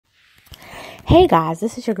Hey guys,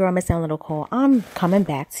 this is your girl, Miss Little Cole. I'm coming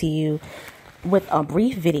back to you with a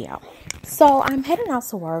brief video. So I'm heading out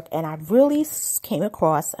to work and I really came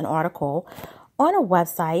across an article on a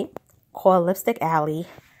website called Lipstick Alley.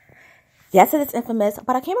 Yes, it is infamous,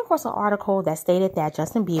 but I came across an article that stated that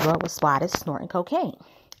Justin Bieber was spotted snorting cocaine.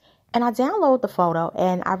 And I downloaded the photo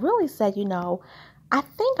and I really said, I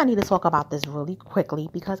think I need to talk about this really quickly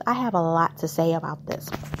because I have a lot to say about this.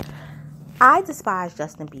 I despise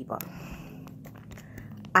Justin Bieber.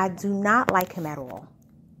 I do not like him at all.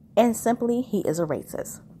 And simply, he is a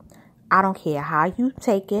racist. I don't care how you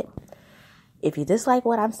take it. If you dislike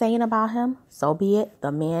what I'm saying about him, so be it. The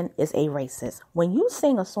man is a racist. When you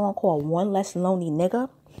sing a song called One Less Lonely Nigga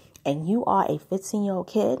and you are a 15-year-old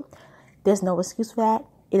kid, there's no excuse for that.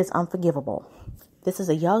 It is unforgivable. This is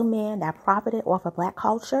a young man that profited off of black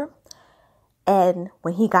culture. And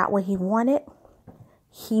when he got what he wanted,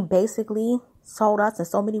 he basically told us in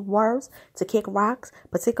so many words to kick rocks,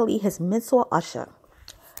 particularly his mentor, Usher.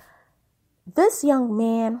 This young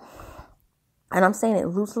man, and I'm saying it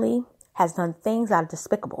loosely, has done things that are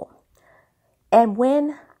despicable. And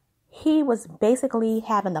when he was basically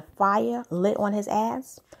having the fire lit on his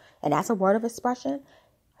ass, and that's a word of expression,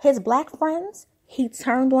 his black friends, he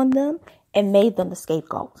turned on them and made them the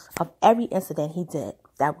scapegoats of every incident he did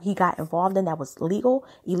that he got involved in that was illegal.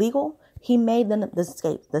 He made them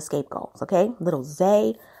the scapegoats, okay? Little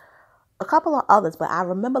Zay, a couple of others, but I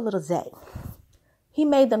remember Little Zay. He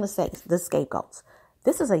made them the scapegoats.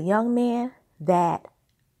 This is a young man that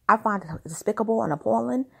I find despicable and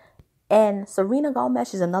appalling. And Serena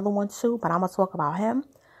Gomez, she's another one too, but I'm going to talk about him.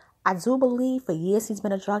 I do believe for years he's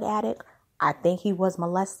been a drug addict. I think he was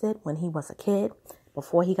molested when he was a kid.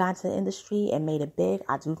 Before he got into the industry and made it big,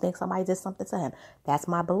 I do think somebody did something to him. That's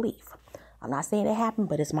my belief. I'm not saying it happened,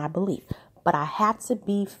 but it's my belief. But I have to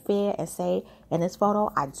be fair and say, in this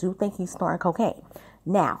photo, I do think he's snorting cocaine.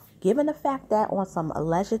 Now, given the fact that on some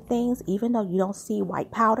alleged things, even though you don't see white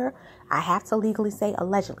powder, I have to legally say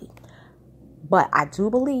allegedly. But I do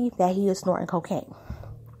believe that he is snorting cocaine.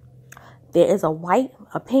 There is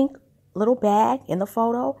a pink little bag in the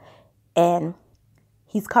photo, and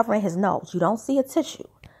he's covering his nose. You don't see a tissue.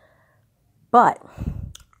 But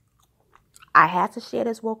I had to share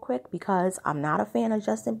this real quick because I'm not a fan of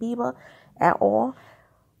Justin Bieber at all.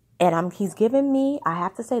 And he's giving me, I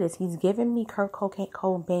have to say this, he's giving me Kurt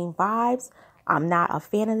Cobain vibes. I'm not a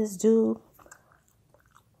fan of this dude.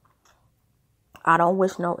 I don't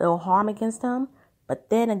wish no ill harm against him. But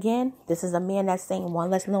then again, this is a man that's saying one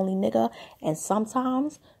less lonely nigga. And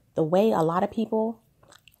sometimes the way a lot of people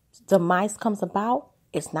demise comes about,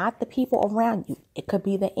 it's not the people around you. It could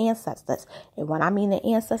be the ancestors. And when I mean the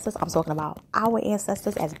ancestors, I'm talking about our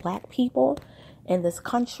ancestors as black people in this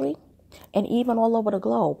country and even all over the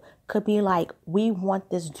globe. Could be like, we want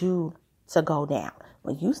this dude to go down.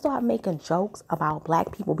 When you start making jokes about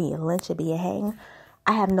black people being lynched and being hanged,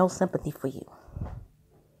 I have no sympathy for you.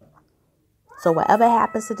 So whatever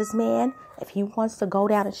happens to this man, if he wants to go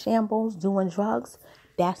down in shambles doing drugs,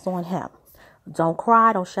 that's on him. Don't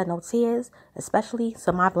cry, don't shed no tears, especially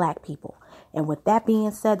to my black people. And with that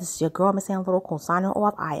being said, this is your girl, Miss Little Cole, signing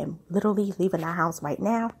off. I am literally leaving the house right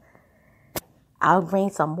now. I'll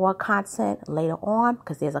bring some more content later on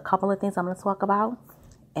because there's a couple of things I'm going to talk about.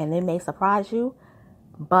 And it may surprise you,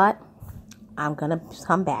 but I'm going to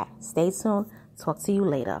come back. Stay tuned. Talk to you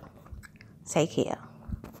later. Take care.